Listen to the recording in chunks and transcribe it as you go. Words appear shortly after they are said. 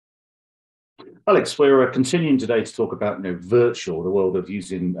Alex, we're continuing today to talk about virtual, the world of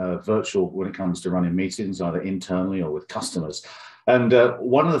using virtual when it comes to running meetings, either internally or with customers. And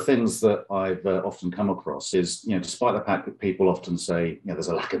one of the things that I've often come across is, despite the fact that people often say, there's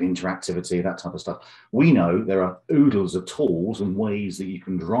a lack of interactivity, that type of stuff, we know there are oodles of tools and ways that you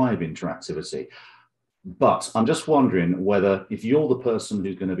can drive interactivity. But I'm just wondering whether, if you're the person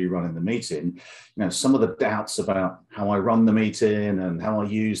who's going to be running the meeting, some of the doubts about how I run the meeting and how I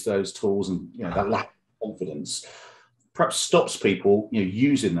use those tools and, that lack of confidence perhaps stops people,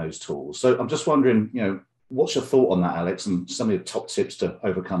 using those tools. So I'm just wondering, what's your thought on that, Alex, and some of your top tips to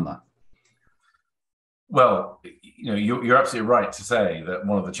overcome that? Well, you're absolutely right to say that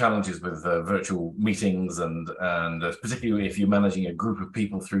one of the challenges with virtual meetings and particularly if you're managing a group of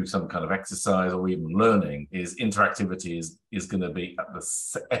people through some kind of exercise or even learning is interactivity is going to be at the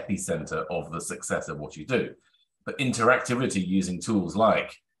epicenter of the success of what you do. But interactivity using tools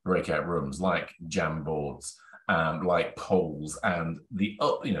like breakout rooms, like Jamboards, like polls and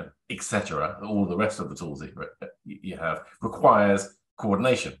etc., all the rest of the tools that you have requires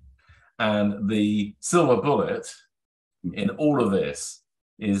coordination. And the silver bullet in all of this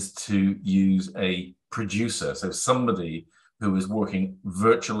is to use a producer, so somebody who is working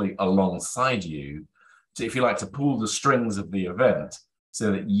virtually alongside you, to, if you like, to pull the strings of the event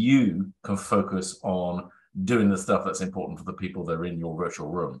so that you can focus on doing the stuff that's important for the people that are in your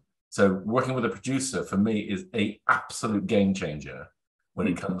virtual room. So working with a producer, for me, is an absolute game changer when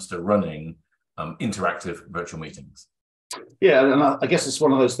it comes to running interactive virtual meetings. Yeah, and I guess it's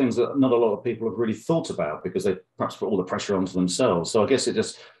one of those things that not a lot of people have really thought about because they perhaps put all the pressure onto themselves. So I guess it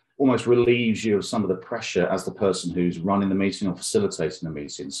just almost relieves you of some of the pressure as the person who's running the meeting or facilitating the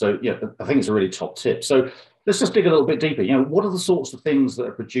meeting. So yeah, I think it's a really top tip. So let's just dig a little bit deeper. What are the sorts of things that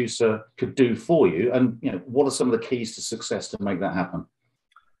a producer could do for you, and what are some of the keys to success to make that happen?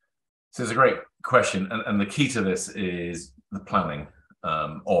 So it's a great question, and the key to this is the planning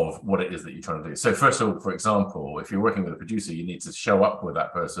of what it is that you're trying to do. So first of all, for example, if you're working with a producer, you need to show up with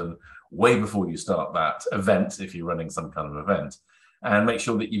that person way before you start that event, if you're running some kind of event, and make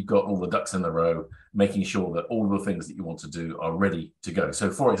sure that you've got all the ducks in a row, making sure that all the things that you want to do are ready to go. So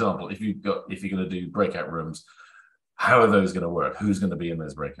for example, if you're going to do breakout rooms, how are those going to work? Who's going to be in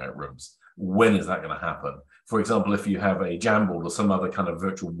those breakout rooms? When is that going to happen? For example, if you have a Jamboard or some other kind of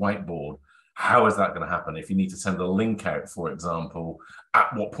virtual whiteboard, how is that going to happen? If you need to send a link out, for example,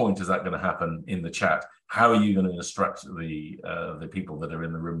 at what point is that going to happen in the chat? How are you going to instruct the people that are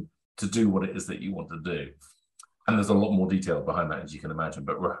in the room to do what it is that you want to do? And there's a lot more detail behind that, as you can imagine.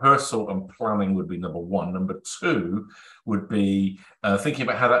 But rehearsal and planning would be number one. Number two would be thinking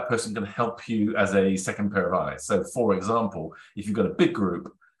about how that person can help you as a second pair of eyes. So, for example, if you've got a big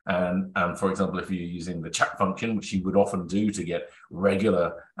group, and for example, if you're using the chat function, which you would often do to get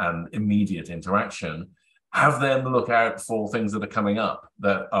regular and immediate interaction, have them look out for things that are coming up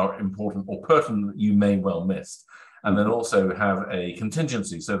that are important or pertinent that you may well miss. And then also have a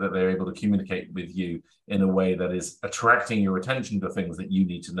contingency so that they're able to communicate with you in a way that is attracting your attention to things that you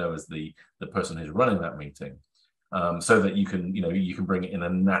need to know as the person who's running that meeting, so that you can bring it in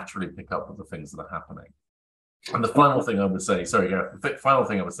and naturally pick up with the things that are happening. And the final thing I would say, sorry, Gareth, the final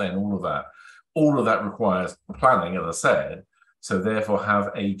thing I would say in all of that requires planning, as I said. So therefore have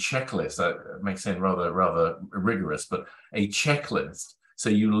a checklist. That makes it rather rigorous, but a checklist.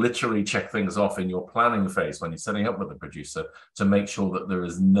 So you literally check things off in your planning phase when you're setting up with the producer to make sure that there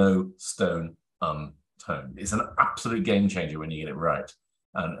is no stone unturned. It's an absolute game changer when you get it right,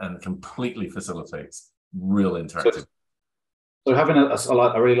 and completely facilitates real interactive. So having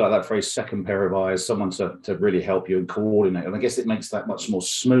I really like that phrase, second pair of eyes, someone to really help you and coordinate. And I guess it makes that much more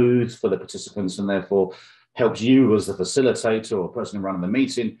smooth for the participants and therefore helps you as the facilitator or person running the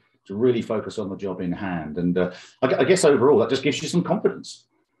meeting to really focus on the job in hand. And I guess overall, that just gives you some confidence.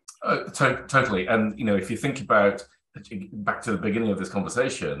 Totally. And, if you think about back to the beginning of this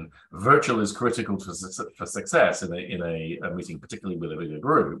conversation, virtual is critical for success in a meeting, particularly with a bigger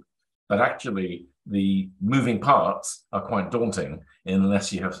group. But actually, the moving parts are quite daunting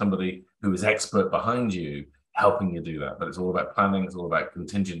unless you have somebody who is expert behind you helping you do that. But it's all about planning, it's all about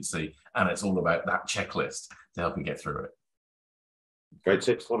contingency, and it's all about that checklist to help you get through it. Great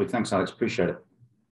tips, Bobby. Thanks, Alex. Appreciate it.